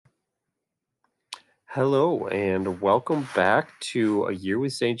Hello, and welcome back to A Year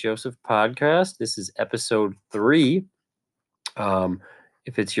with St. Joseph podcast. This is episode 3. Um,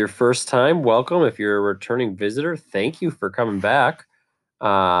 if it's your first time, welcome. If you're a returning visitor, thank you for coming back.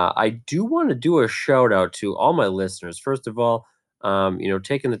 I do want to do a shout out to all my listeners. First of all,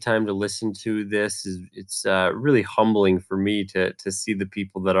 taking the time to listen to this it's really humbling for me to see the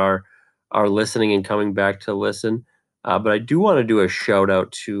people that are listening and coming back to listen. But I do want to do a shout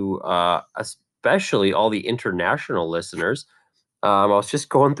out to especially all the international listeners. I was just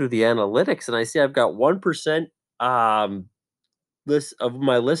going through the analytics and I see I've got 1% um, list of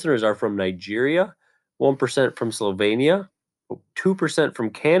my listeners are from Nigeria, 1% from Slovenia, 2%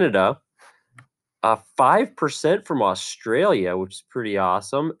 from Canada, 5% from Australia, which is pretty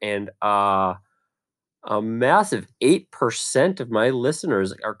awesome, and a massive 8% of my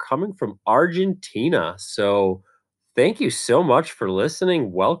listeners are coming from Argentina. So thank you so much for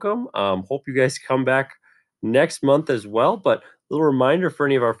listening. Welcome. Hope you guys come back next month as well. But a little reminder for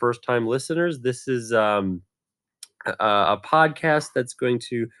any of our first time listeners, this is a podcast that's going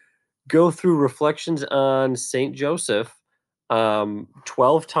to go through reflections on Saint Joseph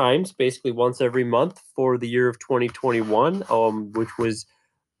 12 times, basically once every month for the year of 2021, which was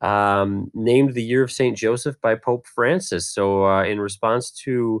named the Year of Saint Joseph by Pope Francis. So, in response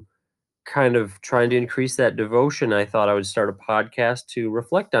to kind of trying to increase that devotion, I thought I would start a podcast to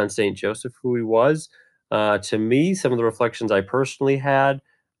reflect on Saint Joseph, who he was. To me, some of the reflections I personally had,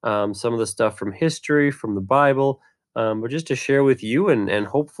 some of the stuff from history, from the Bible, but just to share with you and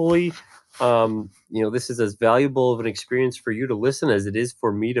hopefully, this is as valuable of an experience for you to listen as it is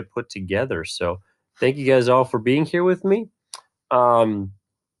for me to put together. So, thank you guys all for being here with me. Um,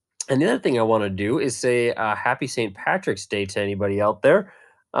 and the other thing I want to do is say happy St. Patrick's Day to anybody out there.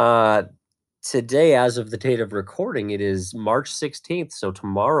 Uh, Today, as of the date of recording, it is March 16th. So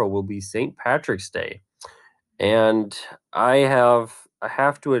tomorrow will be St. Patrick's Day. And I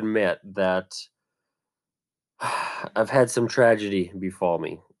have to admit that I've had some tragedy befall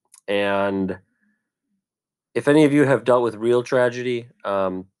me. And if any of you have dealt with real tragedy,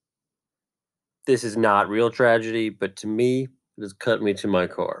 this is not real tragedy, but to me, it has cut me to my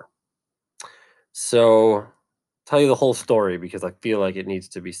core. So, tell you the whole story because I feel like it needs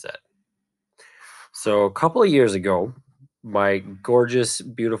to be said. So, a couple of years ago, my gorgeous,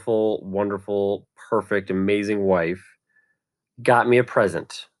 beautiful, wonderful, perfect, amazing wife got me a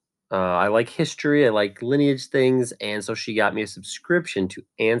present. I like history, I like lineage things, and so she got me a subscription to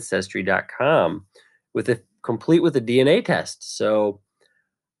Ancestry.com with a complete with a DNA test. So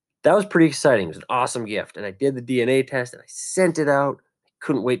that was pretty exciting. It was an awesome gift. And I did the DNA test and I sent it out. I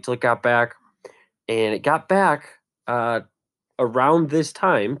couldn't wait till it got back. And it got back around this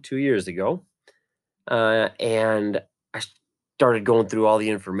time 2 years ago. And I started going through all the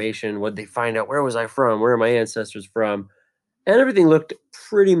information. What they find out? Where was I from? Where are my ancestors from? And everything looked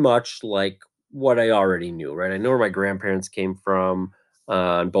pretty much like what I already knew, right? I know where my grandparents came from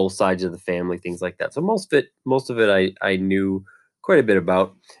on both sides of the family, things like that. So most of it, I knew quite a bit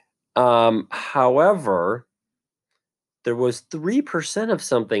about. However, there was 3% of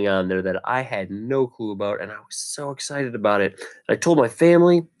something on there that I had no clue about, and I was so excited about it. I told my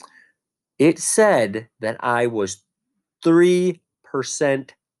family. It said that I was 3%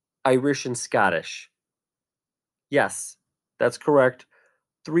 Irish and Scottish. Yes, that's correct.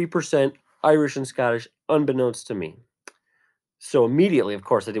 3% Irish and Scottish, unbeknownst to me. So immediately, of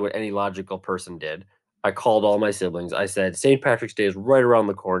course, I did what any logical person did. I called all my siblings. I said, St. Patrick's Day is right around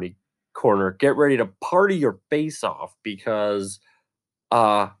the corner. Get ready to party your face off because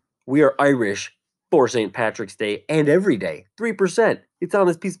uh, we are Irish for St. Patrick's Day and every day. 3%. It's on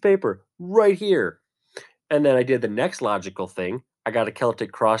this piece of paper right here. And then I did the next logical thing. I got a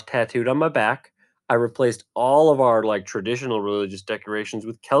Celtic cross tattooed on my back. I replaced all of our like traditional religious decorations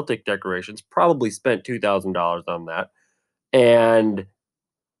with Celtic decorations. Probably spent $2,000 on that. And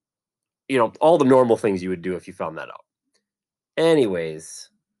all the normal things you would do if you found that out. Anyways,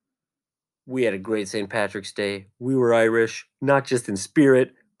 we had a great St. Patrick's Day. We were Irish, not just in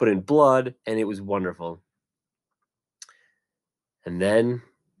spirit, but in blood, and it was wonderful. And then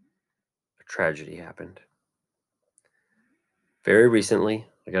a tragedy happened. Very recently,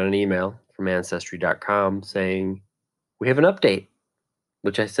 I got an email from Ancestry.com saying, we have an update,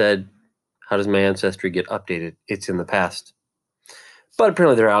 which I said, how does my Ancestry get updated? It's in the past. But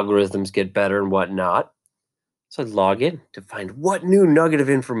apparently their algorithms get better and whatnot. So I log in to find what new nugget of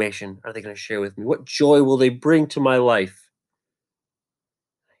information are they going to share with me? What joy will they bring to my life?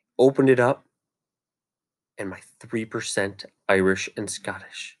 Opened it up, and my 3% Irish and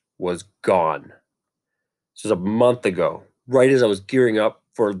Scottish was gone. This was a month ago, right as I was gearing up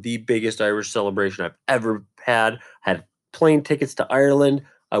for the biggest Irish celebration I've ever had. Had plane tickets to Ireland.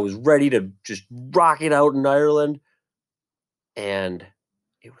 I was ready to just rock it out in Ireland, and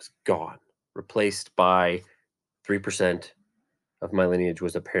it was gone, replaced by 3% of my lineage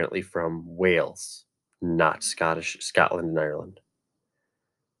was apparently from Wales, not Scotland and Ireland.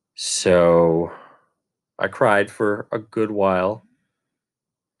 So I cried for a good while,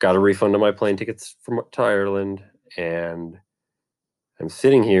 got a refund on my plane tickets to Ireland, and I'm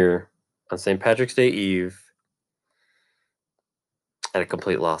sitting here on St. Patrick's Day Eve at a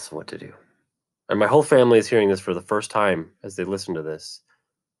complete loss of what to do. And my whole family is hearing this for the first time as they listen to this,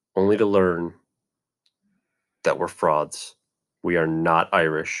 only to learn that we're frauds. We are not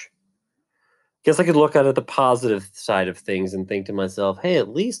Irish. Guess I could look at it the positive side of things and think to myself, hey,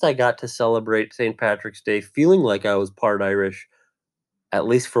 at least I got to celebrate St. Patrick's Day feeling like I was part Irish, at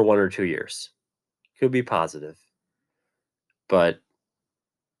least for 1 or 2 years. Could be positive. But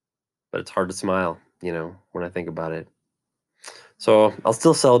it's hard to smile, when I think about it. So I'll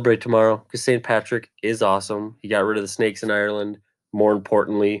still celebrate tomorrow because St. Patrick is awesome. He got rid of the snakes in Ireland. More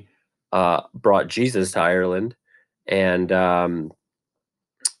importantly, brought Jesus to Ireland. And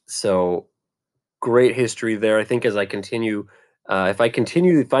so great history there. I think as I continue,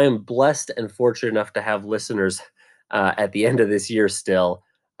 if I am blessed and fortunate enough to have listeners at the end of this year still,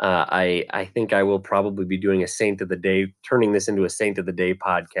 I think I will probably be doing a Saint of the Day, turning this into a Saint of the Day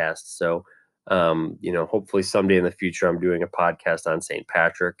podcast. So, hopefully someday in the future, I'm doing a podcast on St.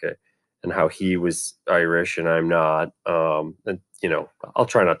 Patrick and how he was Irish and I'm not. And I'll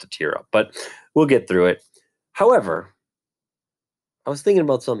try not to tear up, but we'll get through it. However, I was thinking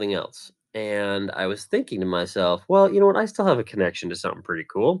about something else. And I was thinking to myself, well, you know what? I still have a connection to something pretty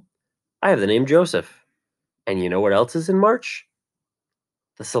cool. I have the name Joseph. And you know what else is in March?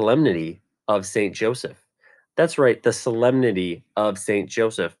 The Solemnity of St. Joseph. That's right, the Solemnity of St.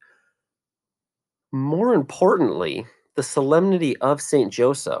 Joseph. More importantly, the Solemnity of St.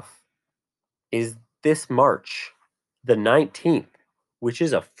 Joseph is this March, the 19th, which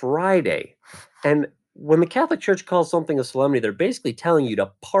is a Friday. And when the Catholic Church calls something a solemnity, they're basically telling you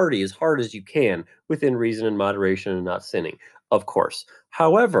to party as hard as you can within reason and moderation and not sinning, of course.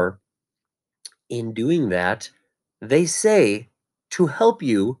 However, in doing that, they say to help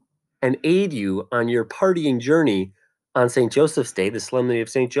you and aid you on your partying journey on St. Joseph's Day, the Solemnity of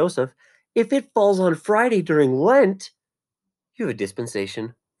St. Joseph, if it falls on Friday during Lent, you have a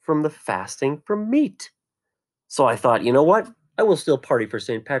dispensation from the fasting from meat. So I thought, you know what? I will still party for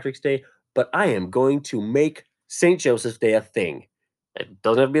St. Patrick's Day, but I am going to make St. Joseph's Day a thing. It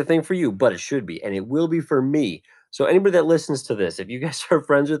doesn't have to be a thing for you, but it should be, and it will be for me. So anybody that listens to this, if you guys are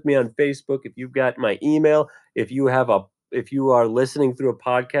friends with me on Facebook, if you've got my email, if you are listening through a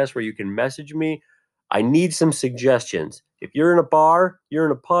podcast where you can message me, I need some suggestions. If you're in a bar, you're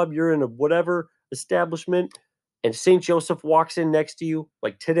in a pub, you're in a whatever establishment, and St. Joseph walks in next to you,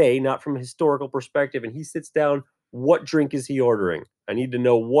 like today, not from a historical perspective, and he sits down, what drink is he ordering? I need to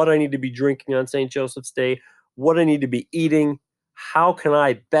know what I need to be drinking on St. Joseph's Day, what I need to be eating. How can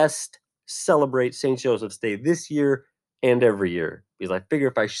I best celebrate St. Joseph's Day this year and every year? Because I figure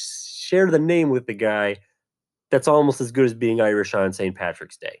if I share the name with the guy, that's almost as good as being Irish on St.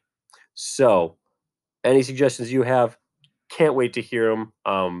 Patrick's Day. So, any suggestions you have, can't wait to hear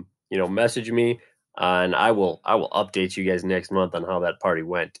them. Message me, and I will update you guys next month on how that party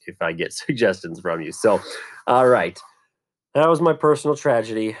went if I get suggestions from you. So, all right, that was my personal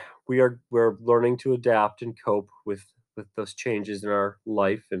tragedy. We're learning to adapt and cope with those changes in our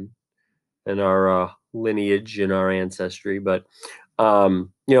life and our lineage and our ancestry. But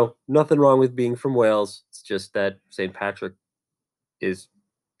nothing wrong with being from Wales. It's just that St. Patrick is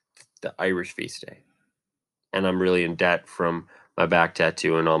the Irish feast day, and I'm really in debt from my back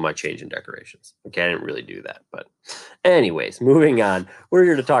tattoo and all my change in decorations. Okay, I didn't really do that, but anyways, moving on. We're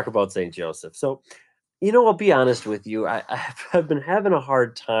here to talk about St. Joseph. So, I'll be honest with you. I've been having a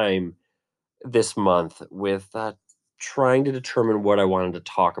hard time this month with trying to determine what I wanted to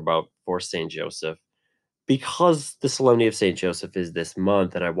talk about for St. Joseph because the Solemnity of St. Joseph is this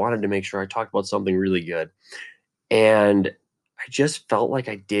month, and I wanted to make sure I talked about something really good. And I just felt like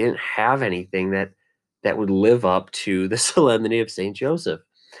I didn't have anything that would live up to the Solemnity of St. Joseph.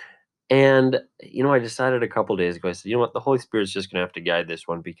 And, I decided a couple days ago, I said, you know what, the Holy Spirit's just going to have to guide this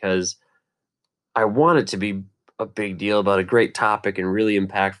one because I want it to be a big deal about a great topic and really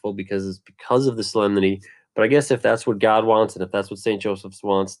impactful because it's because of the solemnity. But I guess if that's what God wants and if that's what St. Joseph's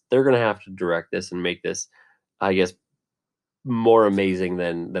wants, they're going to have to direct this and make this, I guess, more amazing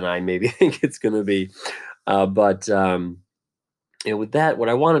than I maybe think it's going to be. But with that, what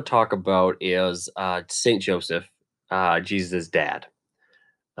I want to talk about is St. Joseph, Jesus' dad.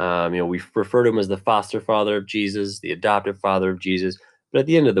 We refer to him as the foster father of Jesus, the adoptive father of Jesus, but at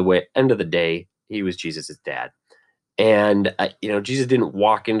the end of the day, he was Jesus's dad. And Jesus didn't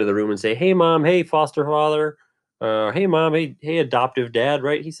walk into the room and say, "Hey, mom, hey, foster father, hey, mom, hey, adoptive dad,"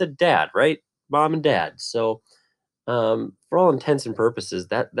 right? He said, "Dad," right? Mom and dad. So, for all intents and purposes,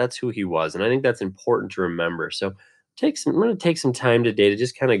 that's who he was, and I think that's important to remember. So, I'm going to take some time today to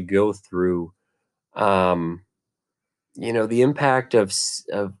just kind of go through. Um, the impact of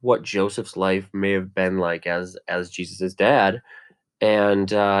what Joseph's life may have been like as Jesus's dad, and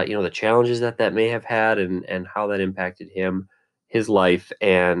the challenges that may have had, and how that impacted him, his life,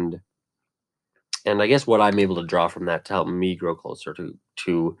 and I guess what I'm able to draw from that to help me grow closer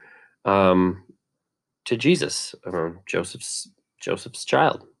to um, to Jesus, Joseph's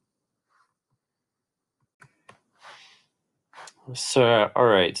child. So, all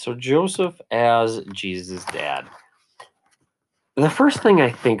right, so Joseph as Jesus' dad. The first thing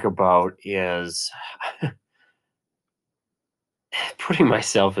I think about is putting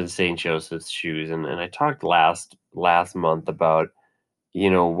myself in Saint Joseph's shoes, and I talked last month about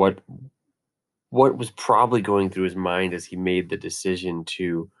what was probably going through his mind as he made the decision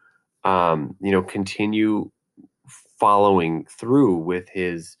to continue following through with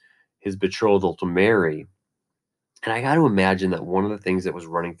his betrothal to Mary. And I got to imagine that one of the things that was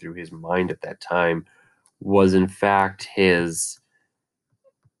running through his mind at that time was, in fact, his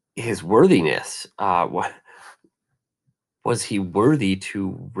worthiness. Was he worthy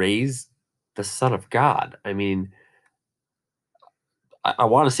to raise the Son of God? I mean, I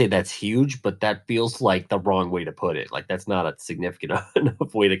want to say that's huge, but that feels like the wrong way to put it. Like that's not a significant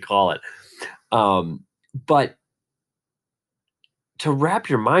enough way to call it. Um, but to wrap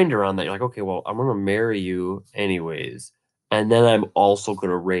your mind around that, you're like, okay, well, I'm going to marry you anyways, and then I'm also going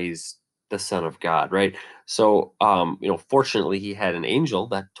to raise the Son of God, right? So, fortunately, he had an angel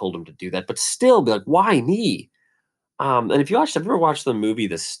that told him to do that, but still, be like, why me? And have you ever watched the movie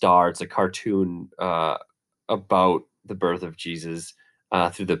The Star? It's a cartoon about the birth of Jesus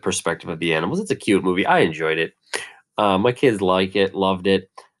through the perspective of the animals. It's a cute movie. I enjoyed it. My kids like it, loved it,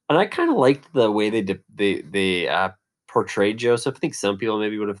 and I kind of liked the way they portrayed Joseph. I think some people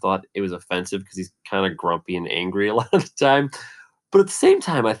maybe would have thought it was offensive because he's kind of grumpy and angry a lot of the time. But at the same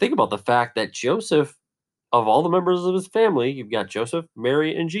time, I think about the fact that Joseph, of all the members of his family, you've got Joseph,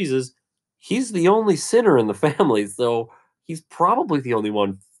 Mary, and Jesus. He's the only sinner in the family, so he's probably the only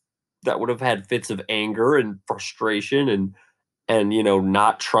one that would have had fits of anger and frustration, and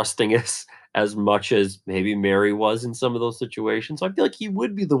not trusting us as much as maybe Mary was in some of those situations. So I feel like he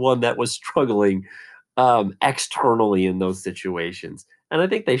would be the one that was struggling externally in those situations, and I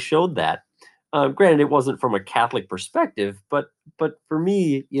think they showed that. Granted, it wasn't from a Catholic perspective, but for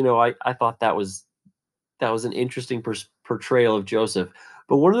me, I thought that was an interesting portrayal of Joseph.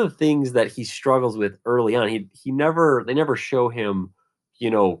 But one of the things that he struggles with early on, they never show him,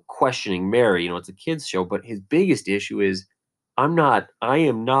 questioning Mary. It's a kids show, but his biggest issue is, I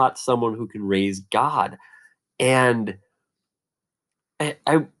am not someone who can raise God. And I,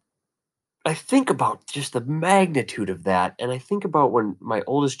 I I think about just the magnitude of that, and I think about when my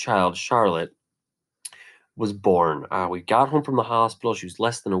oldest child, Charlotte, was born. We got home from the hospital. She was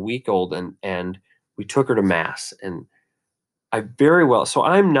less than a week old, and we took her to mass. And I very well. So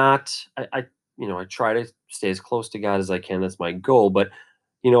I'm not. I try to stay as close to God as I can. That's my goal. But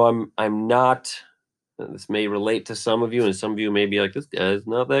I'm not. This may relate to some of you, and some of you may be like, "This guy is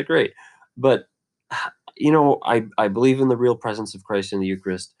not that great." But I believe in the real presence of Christ in the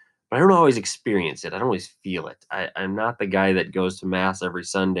Eucharist, but I don't always experience it. I don't always feel it. I'm not the guy that goes to mass every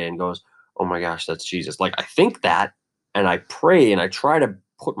Sunday and goes, "Oh my gosh, that's Jesus." Like I think that, and I pray, and I try to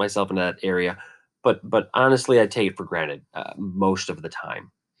put myself in that area, but honestly, I take it for granted most of the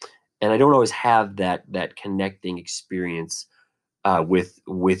time, and I don't always have that connecting experience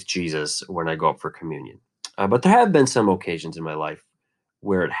with Jesus when I go up for communion. But there have been some occasions in my life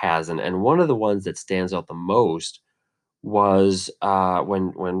where it has, and one of the ones that stands out the most was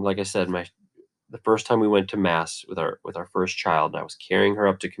when, like I said, the first time we went to mass with our first child, and I was carrying her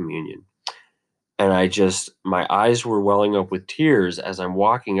up to communion, and my eyes were welling up with tears as I'm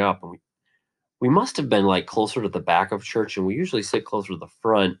walking up, and we must have been like closer to the back of church, and we usually sit closer to the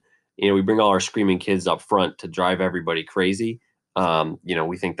front. We bring all our screaming kids up front to drive everybody crazy.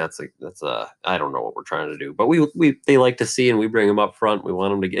 We think that's a I don't know what we're trying to do, but we they like to see, and we bring them up front. We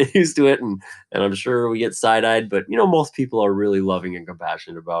want them to get used to it, and I'm sure we get side eyed, but most people are really loving and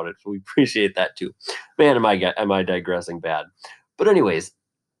compassionate about it, so we appreciate that too. Man, am I digressing bad? But anyways,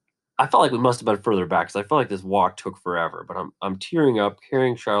 I felt like we must have been further back because I felt like this walk took forever. But I'm tearing up,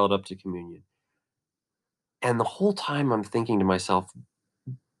 carrying Charlotte up to communion, and the whole time I'm thinking to myself,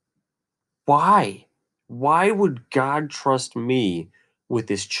 why? Why would God trust me with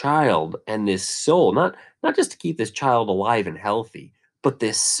this child and this soul? Not just to keep this child alive and healthy, but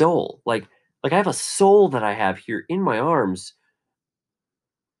this soul. Like I have a soul that I have here in my arms,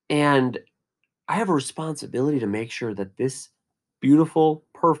 and I have a responsibility to make sure that this beautiful,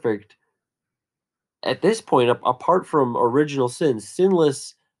 perfect, at this point, apart from original sin,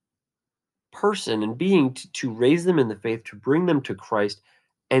 sinless person and being, to raise them in the faith, to bring them to Christ,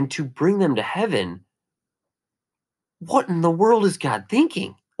 and to bring them to heaven. What in the world is God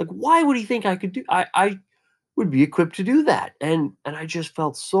thinking? Like, why would he think I could do? I would be equipped to do that, and I just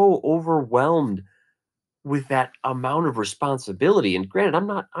felt so overwhelmed with that amount of responsibility. And granted,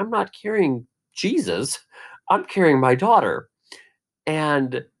 I'm not carrying Jesus, I'm carrying my daughter,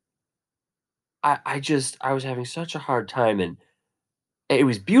 and I was having such a hard time, and it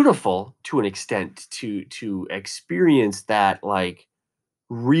was beautiful to an extent to experience that, like,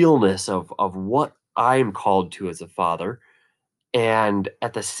 realness of what I'm called to as a father, and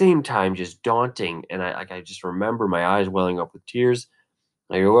at the same time just daunting. And I just remember my eyes welling up with tears.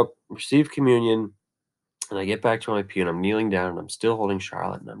 I go up, receive communion, and I get back to my pew, and I'm kneeling down, and I'm still holding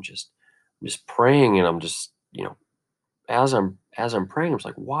Charlotte, and I'm just praying, and I'm just, as I'm praying, I'm just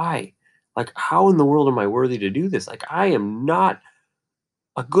like, why? Like, how in the world am I worthy to do this? Like, I am not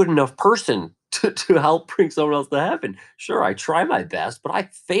a good enough person to help bring someone else to heaven. Sure, I try my best, but I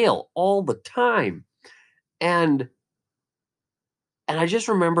fail all the time. And and I just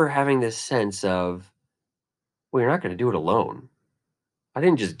remember having this sense of, well, you're not going to do it alone. I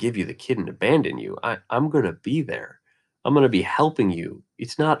didn't just give you the kid and abandon you. I'm going to be there. I'm going to be helping you.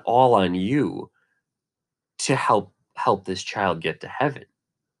 It's not all on you to help this child get to heaven.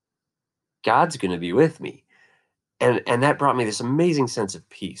 God's going to be with me. And that brought me this amazing sense of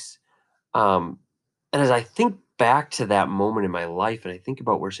peace. Um, and as I think back to that moment in my life, and I think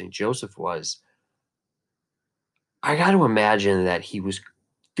about where St. Joseph was, I got to imagine that he was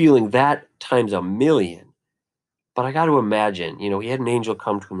feeling that times a million. But I got to imagine, he had an angel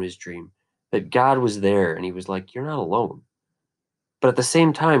come to him in his dream, that God was there, and he was like, "You're not alone." But at the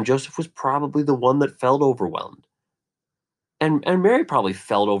same time, Joseph was probably the one that felt overwhelmed. And Mary probably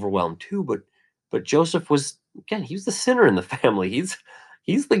felt overwhelmed too, but Joseph was, again, he was the sinner in the family.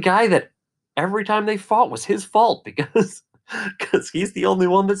 He's the guy that every time they fought was his fault, because he's the only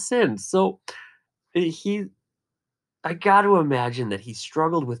one that sinned. So he I got to imagine that he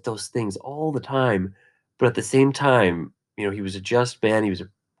struggled with those things all the time, but at the same time, he was a just man, he was a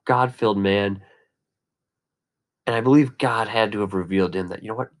God-filled man, and I believe God had to have revealed to him that, you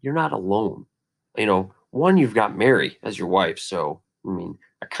know what, you're not alone. One, you've got Mary as your wife, so I mean,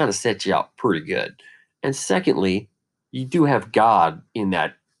 I kind of set you up pretty good. And secondly, you do have God in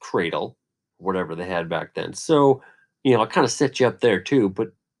that cradle, whatever they had back then. So, I kind of set you up there too,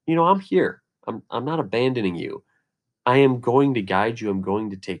 but I'm here. I'm not abandoning you. I am going to guide you. I'm going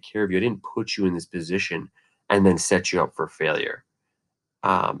to take care of you. I didn't put you in this position and then set you up for failure.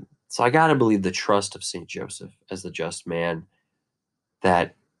 So I got to believe the trust of Saint Joseph as the just man,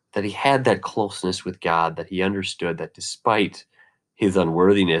 that he had that closeness with God, that he understood that despite his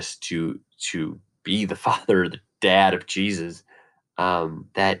unworthiness to be the father, the dad of Jesus,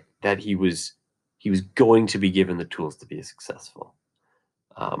 that he was going to be given the tools to be successful,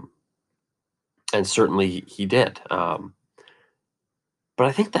 um, and certainly he did. But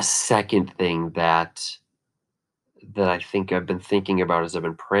I think the second thing that I think I've been thinking about as I've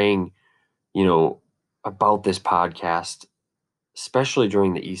been praying, you know, about this podcast, especially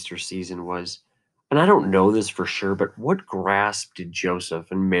during the Easter season, was, and I don't know this for sure, but what grasp did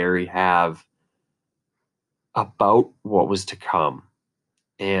Joseph and Mary have about what was to come?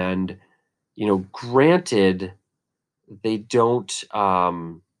 And, granted, they don't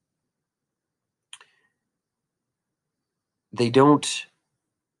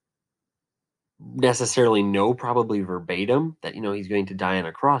necessarily know probably verbatim that, he's going to die on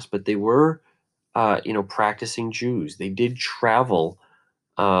a cross, but they were, practicing Jews. They did travel,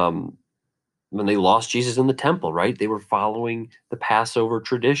 um, when they lost Jesus in the temple, right? They were following the Passover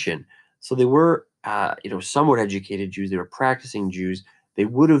tradition. So they were, somewhat educated Jews. They were practicing Jews. They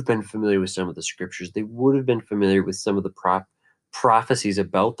would have been familiar with some of the scriptures. They would have been familiar with some of the prophecies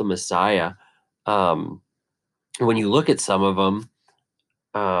about the Messiah. Um, when you look at some of them,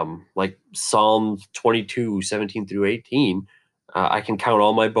 like Psalm 22, 17 through 18, I can count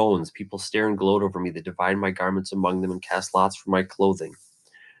all my bones. People stare and gloat over me. They divide my garments among them and cast lots for my clothing.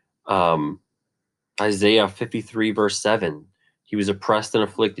 Um, Isaiah 53, verse 7. He was oppressed and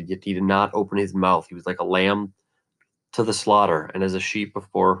afflicted, yet he did not open his mouth. He was like a lamb to the slaughter, and as a sheep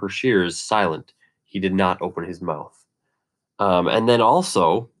before her shears, silent. He did not open his mouth. And then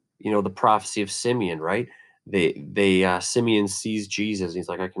also, the prophecy of Simeon, right? Simeon sees Jesus, and he's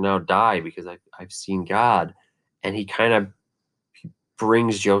like, I can now die because I've seen God. And he kind of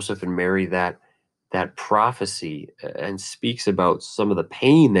brings Joseph and Mary that prophecy, and speaks about some of the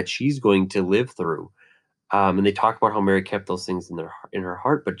pain that she's going to live through. And they talk about how Mary kept those things in her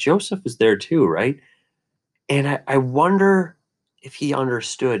heart, but Joseph was there too, right? And I wonder if he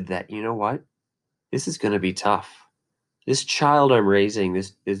understood that, you know what, this is going to be tough. This child I'm raising,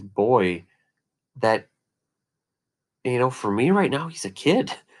 this boy, that, for me right now, he's a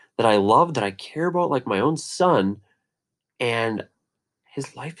kid that I love, that I care about like my own son, and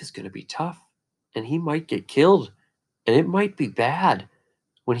his life is going to be tough, and he might get killed, and it might be bad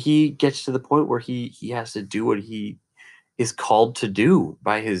when he gets to the point where he has to do what he is called to do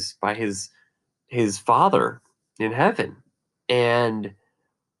by his father in heaven. And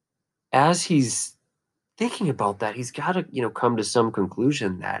as he's thinking about that, he's got to, come to some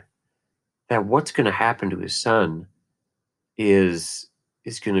conclusion that what's going to happen to his son is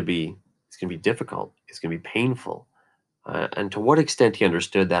is going to be it's going to be difficult. It's going to be painful. And to what extent he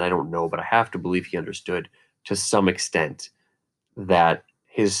understood that, I don't know, but I have to believe he understood to some extent that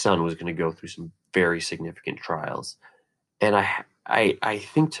his son was going to go through some very significant trials. And I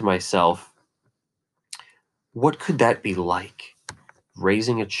think to myself, what could that be like?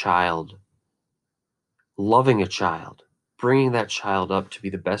 Raising a child, loving a child, bringing that child up to be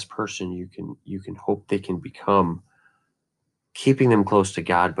the best person you can hope they can become, keeping them close to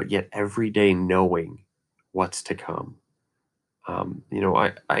God, but yet every day knowing what's to come.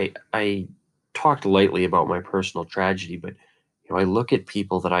 I talked lightly about my personal tragedy, but I look at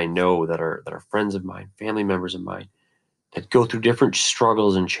people that I know that are friends of mine, family members of mine, that go through different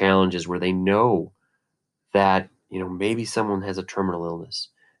struggles and challenges where they know that maybe someone has a terminal illness,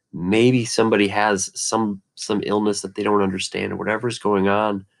 maybe somebody has some illness that they don't understand, or whatever's going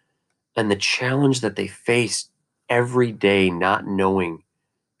on, and the challenge that they face every day, not knowing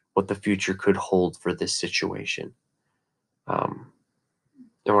what the future could hold for this situation. Um,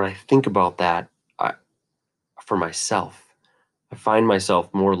 and when I think about that, for myself, I find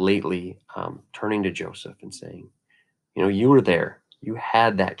myself more lately turning to Joseph and saying, you were there, you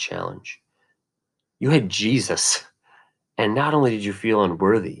had that challenge, you had Jesus, and not only did you feel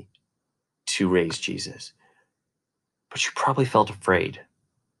unworthy to raise Jesus, but you probably felt afraid,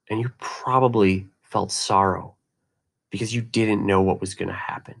 and you probably felt sorrow because you didn't know what was going to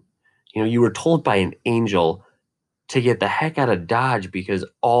happen. You were told by an angel to get the heck out of Dodge because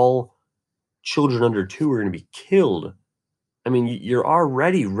all children under 2 are going to be killed. I mean, you're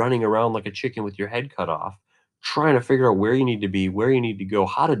already running around like a chicken with your head cut off, trying to figure out where you need to be, where you need to go,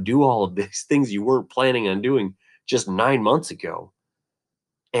 how to do all of these things you weren't planning on doing just 9 months ago.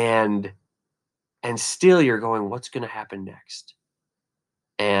 And still you're going, what's going to happen next?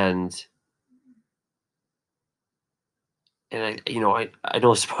 And I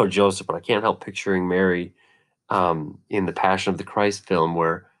know it's about Joseph, but I can't help picturing Mary in the Passion of the Christ film,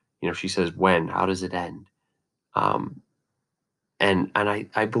 where she says, "When? How does it end?" Um, and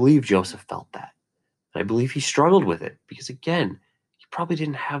I believe Joseph felt that, and I believe he struggled with it because, again, he probably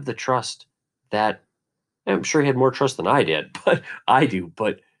didn't have the trust that, I'm sure he had more trust than I did, but I do.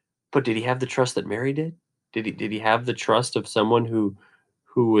 But did he have the trust that Mary did? Did he have the trust of someone who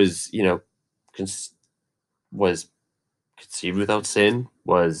was was conceived without sin,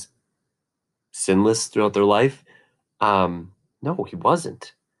 was sinless throughout their life? No, he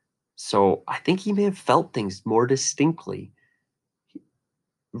wasn't. So I think he may have felt things more distinctly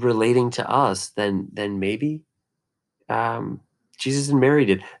relating to us than maybe um, Jesus and Mary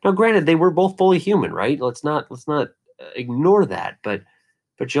did. Now, granted, they were both fully human, right? Let's not ignore that. But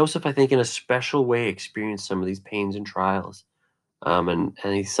Joseph, I think, in a special way, experienced some of these pains and trials, and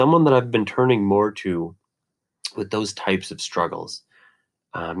he's someone that I've been turning more to with those types of struggles.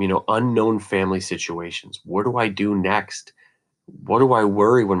 Unknown family situations. What do I do next? What do I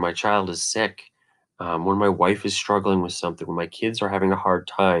worry when my child is sick? When my wife is struggling with something? When my kids are having a hard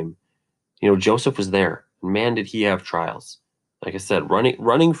time? Joseph was there. Man, did he have trials. Like I said,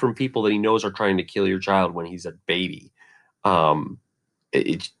 running from people that he knows are trying to kill your child when he's a baby. Um,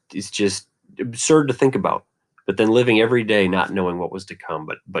 it's just absurd to think about. But then living every day not knowing what was to come,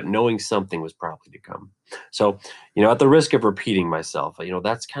 but knowing something was probably to come. So, at the risk of repeating myself,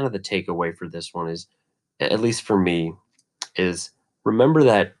 that's kind of the takeaway for this one, is, at least for me, is remember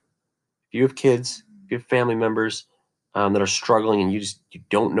that if you have kids, if you have family members that are struggling, and you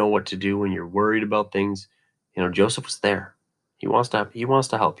don't know what to do when you're worried about things, Joseph was there. He wants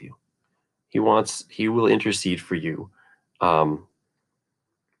to help you. He will intercede for you, um,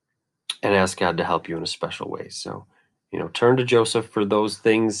 and ask God to help you in a special way. So, turn to Joseph for those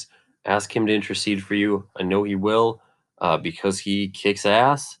things. Ask him to intercede for you. I know he will, because he kicks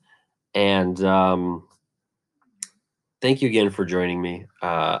ass. And thank you again for joining me.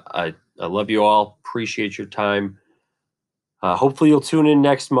 I love you all. Appreciate your time. Hopefully you'll tune in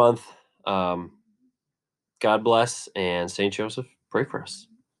next month. God bless, and Saint Joseph, pray for us.